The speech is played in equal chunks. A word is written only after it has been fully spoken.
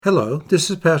Hello,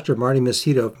 this is Pastor Marty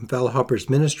Macedo from Fellowhoppers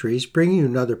Ministries, bringing you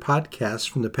another podcast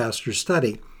from the Pastor's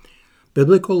Study.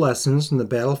 Biblical lessons in the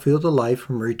battlefield of life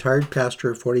from a retired pastor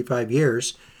of 45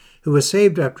 years who was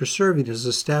saved after serving as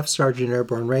a Staff Sergeant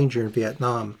Airborne Ranger in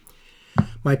Vietnam.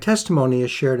 My testimony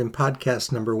is shared in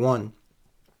podcast number 1.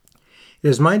 It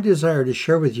is my desire to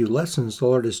share with you lessons the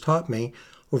Lord has taught me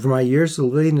over my years of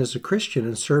living as a Christian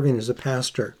and serving as a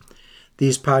pastor.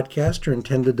 These podcasts are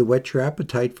intended to whet your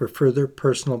appetite for further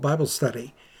personal Bible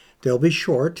study. They'll be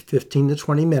short, 15 to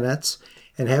 20 minutes,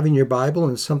 and having your Bible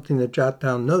and something to jot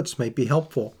down notes might be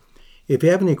helpful. If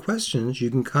you have any questions, you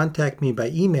can contact me by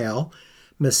email,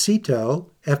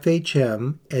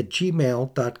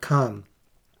 masitofhm@gmail.com.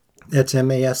 That's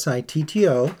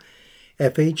MASITTO,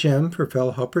 FHM for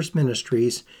Fellowhoppers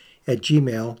Ministries,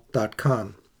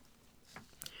 @gmail.com.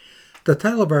 The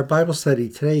title of our Bible study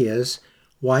today is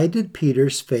Why Did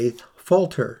Peter's Faith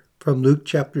Falter? From Luke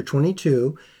chapter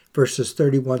 22, verses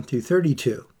 31 through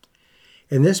 32.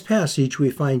 In this passage,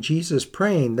 we find Jesus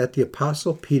praying that the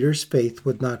Apostle Peter's faith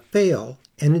would not fail,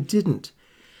 and it didn't.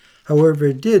 However,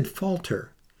 it did falter.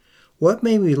 What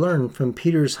may we learn from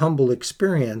Peter's humble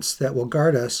experience that will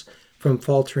guard us from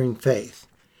faltering faith?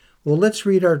 Well, let's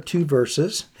read our 2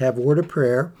 verses, have a word of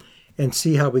prayer, and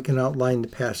see how we can outline the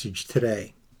passage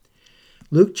today.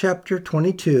 Luke chapter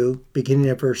 22, beginning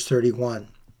at verse 31.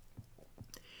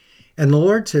 And the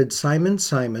Lord said, Simon,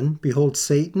 Simon, behold,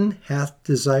 Satan hath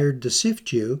desired to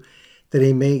sift you, that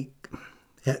he may...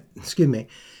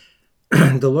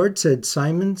 The Lord said,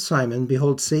 Simon, Simon,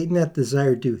 behold, Satan hath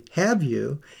desired to have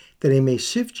you, that he may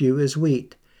sift you as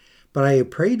wheat. But I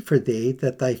have prayed for thee,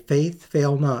 that thy faith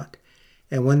fail not.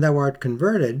 And when thou art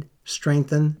converted,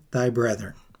 strengthen thy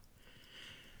brethren.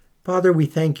 Father, we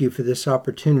thank you for this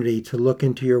opportunity to look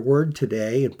into your word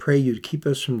today and pray you'd keep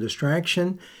us from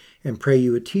distraction and pray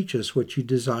you would teach us what you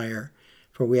desire.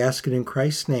 For we ask it in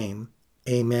Christ's name.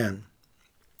 Amen.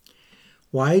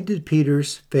 Why did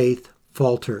Peter's faith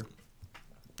falter?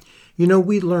 You know,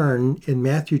 we learn in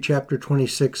Matthew chapter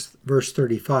 26, verse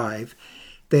 35,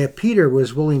 that Peter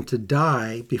was willing to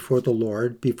die before the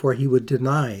Lord before he would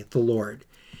deny the Lord.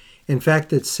 In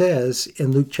fact, it says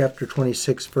in Luke chapter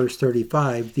 26, verse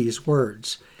 35, these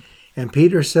words, And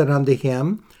Peter said unto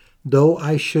him, Though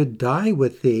I should die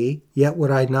with thee, yet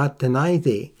would I not deny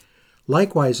thee.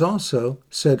 Likewise also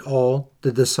said all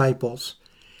the disciples.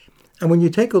 And when you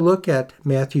take a look at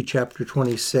Matthew chapter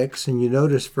 26 and you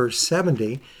notice verse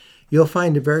 70, you'll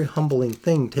find a very humbling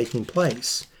thing taking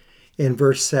place. In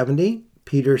verse 70,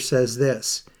 Peter says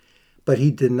this, But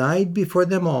he denied before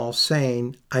them all,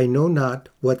 saying, I know not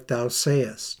what thou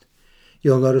sayest.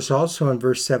 You'll notice also in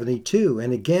verse 72,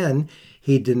 and again,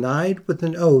 he denied with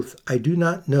an oath, I do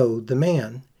not know the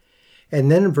man.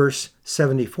 And then in verse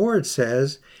 74 it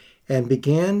says, And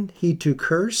began he to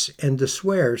curse and to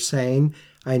swear, saying,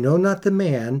 I know not the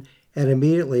man, and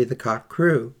immediately the cock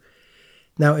crew.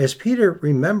 Now as Peter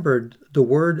remembered the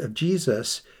word of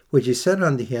Jesus, which he said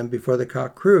unto him before the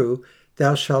cock crew,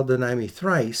 Thou shalt deny me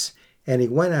thrice, and he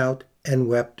went out and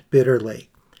wept bitterly.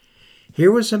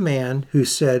 Here was a man who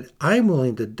said, I'm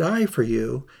willing to die for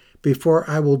you before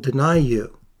I will deny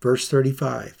you. Verse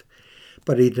 35.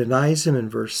 But he denies him in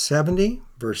verse 70,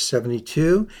 verse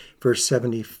 72, verse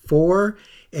 74,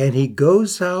 and he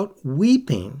goes out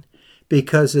weeping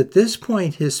because at this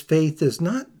point his faith is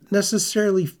not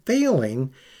necessarily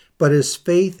failing, but his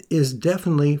faith is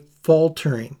definitely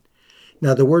faltering.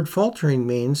 Now, the word faltering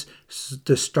means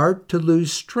to start to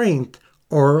lose strength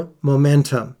or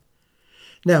momentum.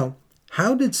 Now,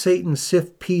 how did Satan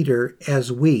sift Peter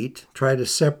as wheat, try to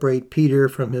separate Peter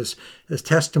from his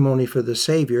testimony for the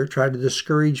Savior, try to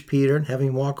discourage Peter and have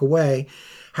him walk away?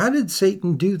 How did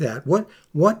Satan do that? What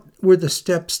were the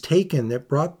steps taken that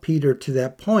brought Peter to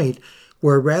that point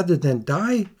where rather than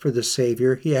die for the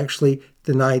Savior, he actually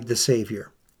denied the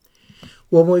Savior?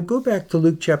 Well, when we go back to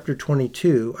Luke chapter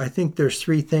 22, I think there's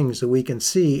 3 things that we can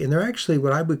see, and they're actually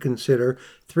what I would consider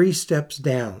 3 steps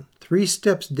down. 3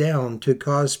 steps down to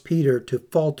cause Peter to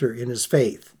falter in his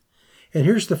faith. And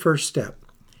here's the first step.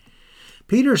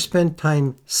 Peter spent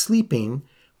time sleeping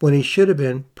when he should have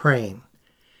been praying.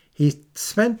 He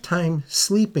spent time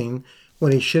sleeping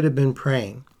when he should have been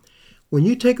praying. When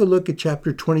you take a look at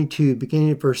chapter 22,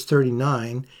 beginning at verse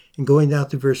 39, and going down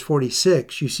to verse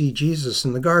 46, you see Jesus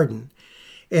in the garden.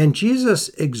 And Jesus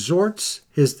exhorts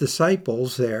his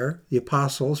disciples there, the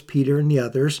apostles, Peter and the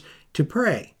others, to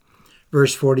pray.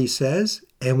 Verse 40 says,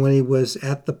 And when he was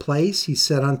at the place, he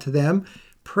said unto them,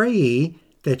 Pray ye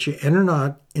that ye enter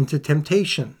not into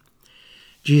temptation.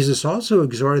 Jesus also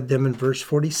exhorted them in verse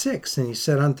 46, and he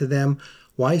said unto them,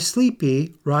 Why sleep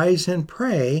ye? Rise and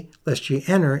pray, lest ye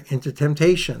enter into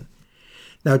temptation.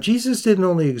 Now, Jesus didn't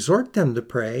only exhort them to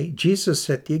pray, Jesus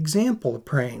set the example of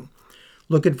praying.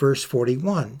 Look at verse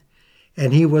 41.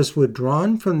 And he was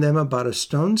withdrawn from them about a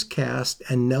stone's cast,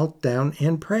 and knelt down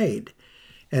and prayed.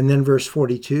 And then verse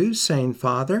 42, saying,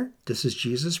 Father, this is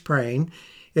Jesus praying,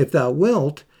 if thou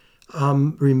wilt,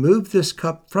 remove this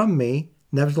cup from me,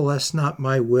 nevertheless not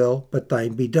my will, but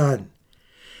thine be done.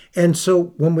 And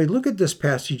so when we look at this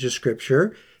passage of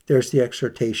Scripture, there's the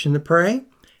exhortation to pray,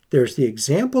 there's the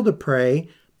example to pray,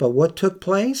 but what took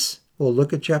place? Well,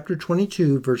 look at chapter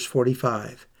 22, verse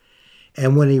 45.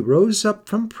 And when he rose up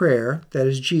from prayer, that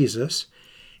is Jesus,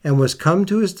 and was come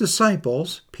to his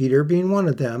disciples, Peter being one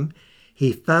of them,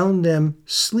 he found them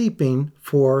sleeping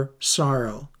for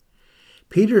sorrow.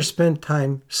 Peter spent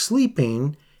time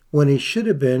sleeping when he should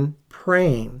have been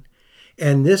praying.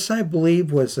 And this, I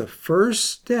believe, was the first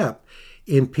step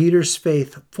in Peter's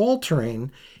faith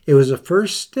faltering. It was the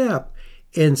first step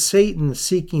in Satan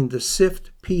seeking to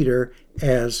sift Peter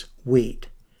as wheat.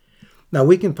 Now,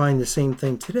 we can find the same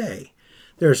thing today.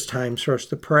 There's times for us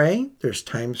to pray. There's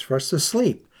times for us to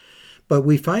sleep. But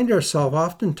we find ourselves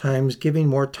oftentimes giving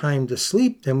more time to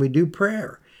sleep than we do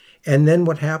prayer. And then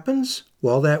what happens?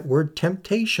 Well, that word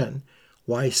temptation.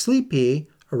 Why sleep ye?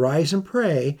 Arise and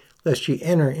pray, lest ye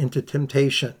enter into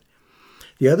temptation.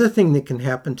 The other thing that can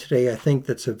happen today, I think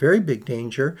that's a very big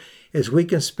danger, is we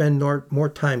can spend more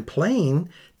time playing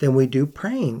than we do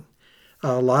praying.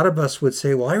 A lot of us would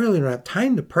say, well, I really don't have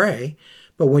time to pray.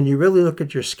 But when you really look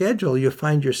at your schedule, you'll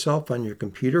find yourself on your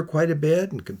computer quite a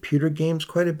bit, and computer games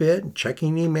quite a bit, and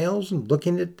checking emails and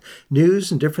looking at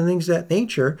news and different things of that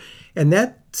nature. And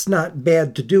that's not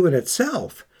bad to do in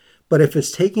itself. But if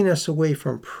it's taking us away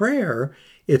from prayer,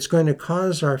 it's going to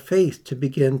cause our faith to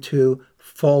begin to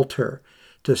falter,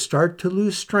 to start to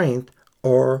lose strength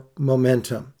or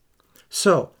momentum.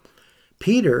 So,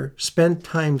 Peter spent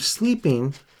time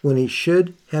sleeping when he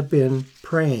should have been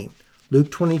praying. Luke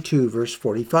 22, verse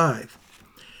 45.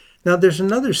 Now, there's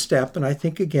another step, and I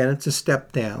think, again, it's a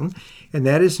step down, and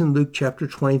that is in Luke chapter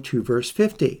 22, verse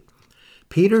 50.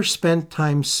 Peter spent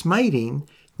time smiting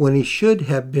when he should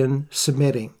have been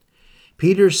submitting.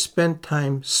 Peter spent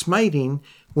time smiting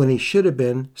when he should have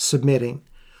been submitting.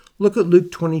 Look at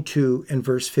Luke 22 and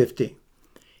verse 50.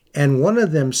 And one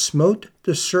of them smote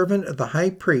the servant of the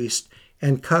high priest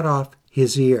and cut off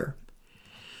his ear.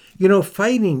 You know,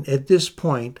 fighting at this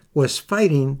point was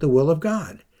fighting the will of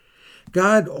God.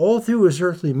 God, all through his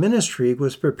earthly ministry,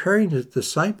 was preparing his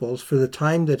disciples for the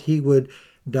time that he would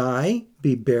die,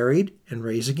 be buried, and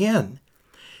rise again.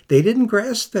 They didn't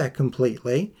grasp that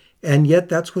completely, and yet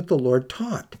that's what the Lord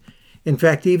taught. In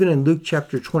fact, even in Luke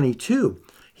chapter 22,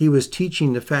 he was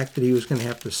teaching the fact that he was going to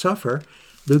have to suffer.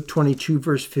 Luke 22,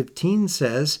 verse 15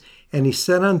 says, And he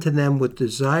said unto them with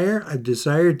desire, I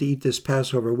desire to eat this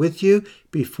Passover with you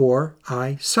before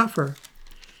I suffer.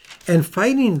 And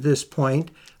fighting at this point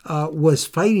was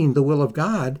fighting the will of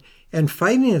God, and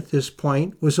fighting at this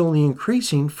point was only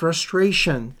increasing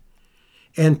frustration.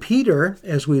 And Peter,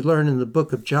 as we learn in the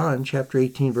book of John, chapter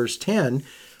 18, verse 10,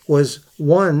 was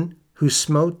one who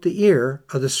smote the ear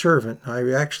of the servant.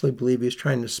 I actually believe he was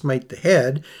trying to smite the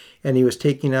head, and he was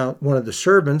taking out one of the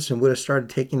servants and would have started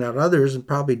taking out others and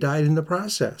probably died in the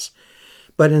process.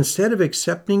 But instead of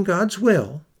accepting God's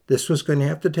will, this was going to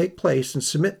have to take place and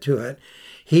submit to it,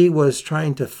 he was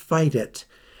trying to fight it.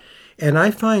 And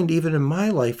I find even in my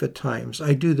life at times,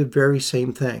 I do the very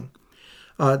same thing.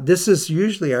 This is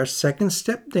usually our second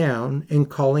step down in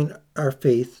calling our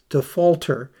faith to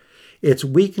falter. It's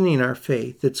weakening our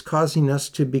faith. It's causing us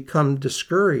to become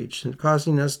discouraged and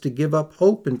causing us to give up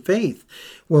hope and faith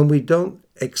when we don't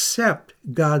accept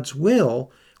God's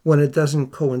will when it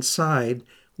doesn't coincide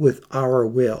with our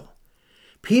will.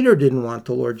 Peter didn't want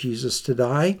the Lord Jesus to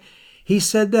die. He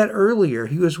said that earlier.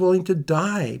 He was willing to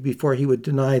die before he would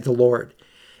deny the Lord.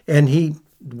 And he,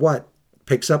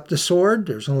 picks up the sword.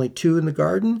 There's only two in the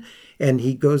garden. And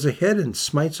he goes ahead and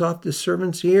smites off the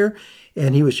servant's ear.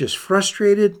 And he was just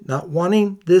frustrated, not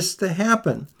wanting this to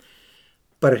happen.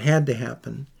 But it had to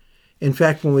happen. In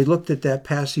fact, when we looked at that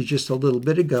passage just a little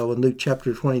bit ago in Luke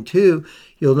chapter 22,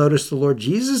 you'll notice the Lord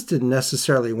Jesus didn't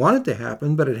necessarily want it to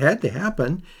happen, but it had to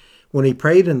happen. When he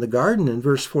prayed in the garden in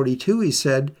verse 42, he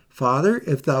said, Father,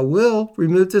 if thou wilt,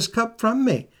 remove this cup from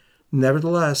me.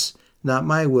 Nevertheless, not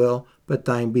my will, but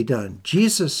thine be done.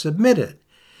 Jesus submitted,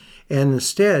 and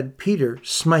instead, Peter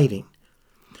smiting.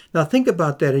 Now think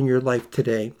about that in your life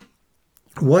today.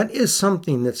 What is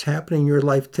something that's happening in your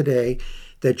life today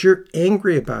that you're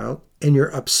angry about, and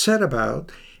you're upset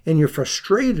about, and you're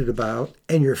frustrated about,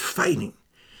 and you're fighting?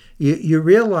 You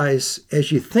realize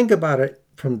as you think about it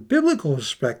from biblical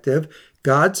perspective,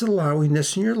 God's allowing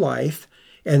this in your life,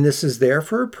 and this is there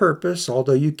for a purpose,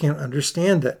 although you can't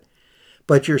understand it.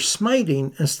 But you're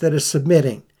smiting instead of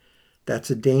submitting. That's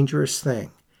a dangerous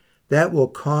thing. That will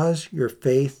cause your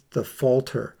faith to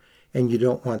falter, and you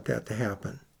don't want that to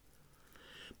happen.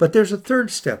 But there's a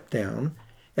third step down,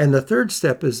 and the third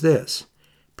step is this.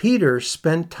 Peter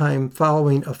spent time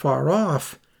following afar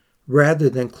off rather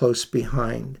than close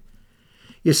behind.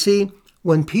 You see,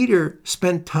 when Peter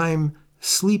spent time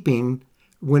sleeping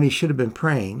when he should have been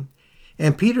praying,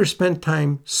 and Peter spent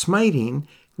time smiting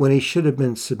when he should have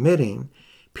been submitting,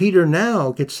 Peter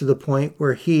now gets to the point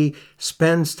where he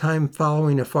spends time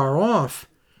following afar off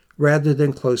rather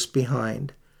than close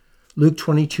behind. Luke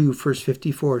 22, verse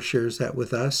 54 shares that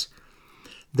with us.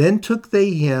 Then took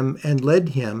they him and led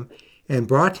him and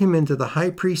brought him into the high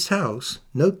priest's house.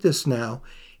 Note this now.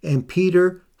 And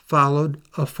Peter followed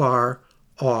afar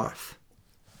off.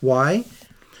 Why?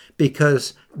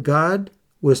 Because God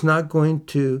was not going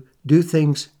to do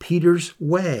things Peter's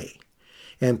way.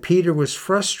 And Peter was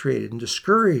frustrated and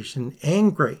discouraged and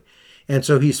angry. And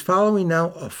so he's following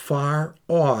now afar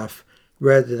off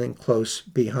rather than close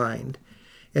behind.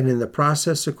 And in the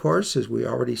process, of course, as we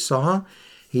already saw,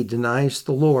 he denies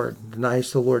the Lord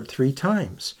 3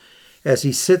 times as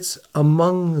he sits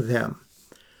among them.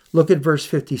 Look at verse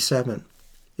 57.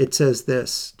 It says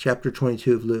this, chapter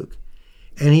 22 of Luke.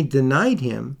 And he denied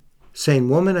him, saying,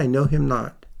 Woman, I know him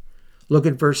not. Look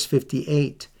at verse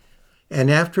 58. And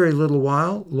after a little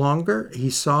while longer, he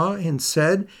saw and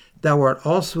said, Thou art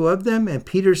also of them. And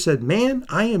Peter said, Man,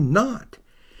 I am not.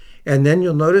 And then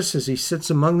you'll notice as he sits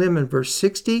among them in verse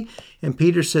 60, and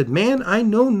Peter said, Man, I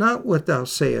know not what thou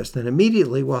sayest. And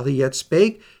immediately while he yet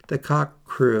spake, the cock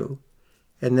crew.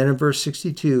 And then in verse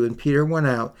 62, and Peter went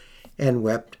out and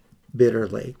wept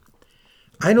bitterly.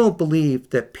 I don't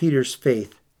believe that Peter's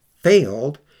faith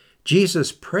failed.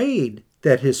 Jesus prayed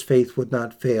that his faith would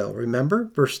not fail.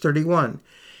 Remember, verse 31.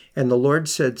 And the Lord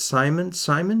said, Simon,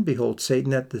 Simon, behold,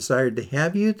 Satan hath desired to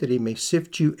have you, that he may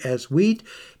sift you as wheat.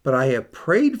 But I have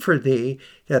prayed for thee,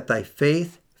 that thy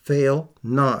faith fail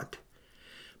not.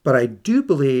 But I do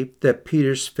believe that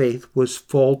Peter's faith was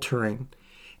faltering.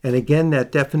 And again,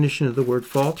 that definition of the word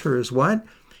falter is what?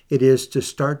 It is to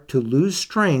start to lose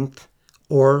strength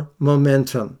or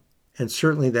momentum. And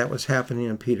certainly that was happening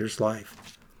in Peter's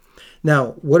life.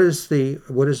 Now, what is the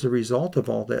result of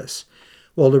all this?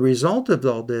 Well, the result of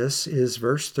all this is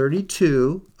verse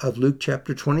 32 of Luke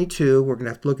chapter 22. We're going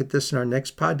to have to look at this in our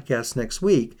next podcast next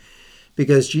week,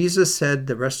 because Jesus said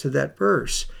the rest of that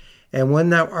verse, and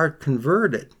when thou art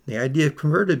converted, the idea of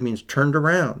converted means turned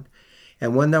around,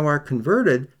 and when thou art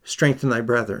converted, strengthen thy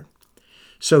brethren.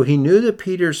 So he knew that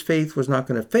Peter's faith was not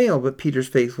going to fail, but Peter's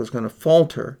faith was going to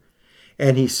falter.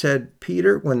 And he said,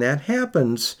 Peter, when that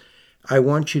happens, I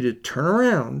want you to turn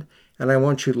around and I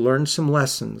want you to learn some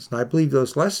lessons. And I believe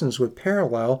those lessons would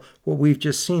parallel what we've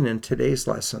just seen in today's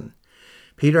lesson.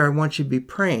 Peter, I want you to be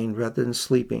praying rather than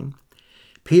sleeping.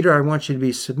 Peter, I want you to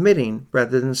be submitting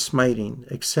rather than smiting.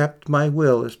 Accept my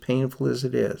will, as painful as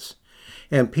it is.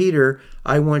 And Peter,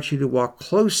 I want you to walk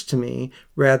close to me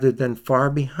rather than far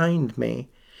behind me.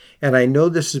 And I know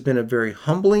this has been a very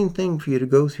humbling thing for you to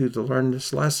go through to learn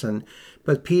this lesson.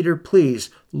 But Peter,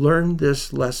 please learn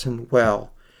this lesson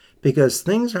well. Because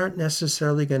things aren't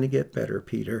necessarily going to get better,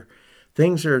 Peter.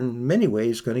 Things are in many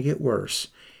ways going to get worse.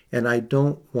 And I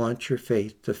don't want your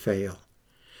faith to fail.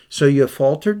 So you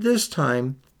faltered this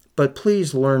time, but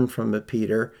please learn from it,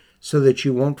 Peter, so that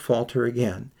you won't falter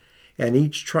again. And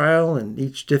each trial and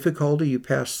each difficulty you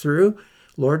pass through,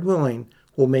 Lord willing,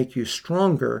 will make you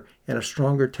stronger and a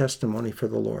stronger testimony for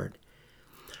the Lord.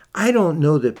 I don't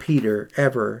know that Peter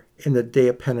ever, in the day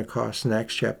of Pentecost in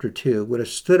Acts chapter 2, would have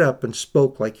stood up and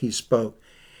spoke like he spoke,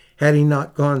 had he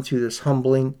not gone through this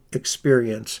humbling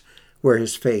experience where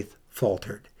his faith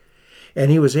faltered. And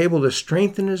he was able to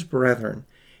strengthen his brethren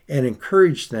and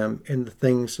encourage them in the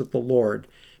things of the Lord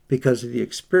because of the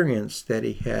experience that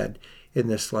he had in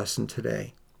this lesson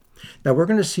today. Now, we're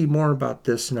going to see more about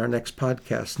this in our next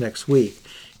podcast next week.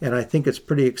 And I think it's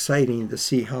pretty exciting to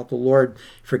see how the Lord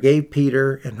forgave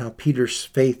Peter and how Peter's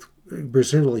faith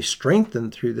was really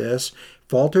strengthened through this,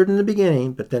 faltered in the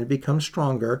beginning, but then it becomes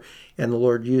stronger, and the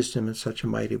Lord used him in such a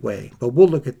mighty way. But we'll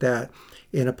look at that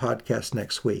in a podcast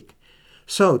next week.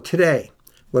 So today,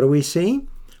 what do we see?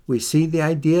 We see the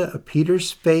idea of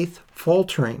Peter's faith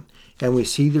faltering, and we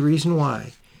see the reason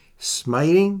why.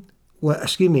 Sleeping when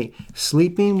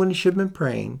he should have been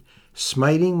praying,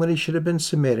 smiting when he should have been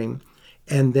submitting,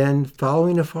 and then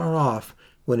following afar off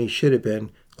when he should have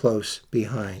been close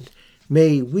behind.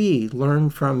 May we learn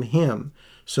from him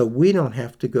so we don't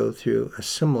have to go through a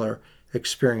similar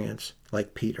experience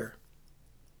like Peter.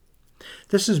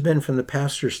 This has been from the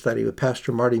Pastor's Study with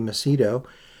Pastor Marty Macedo.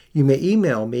 You may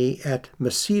email me at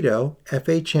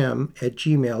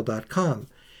macedofhm@gmail.com.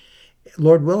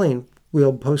 Lord willing,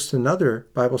 we'll post another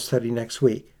Bible study next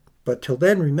week. But till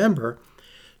then, remember,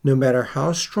 no matter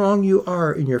how strong you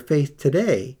are in your faith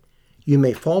today, you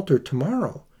may falter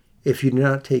tomorrow if you do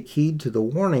not take heed to the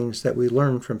warnings that we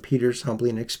learned from Peter's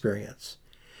humbling experience.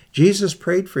 Jesus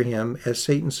prayed for him as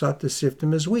Satan sought to sift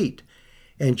him as wheat,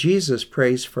 and Jesus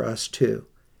prays for us too.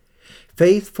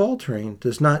 Faith faltering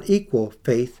does not equal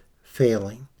faith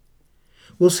failing.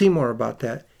 We'll see more about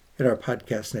that in our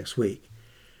podcast next week.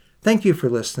 Thank you for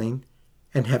listening,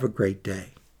 and have a great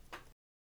day.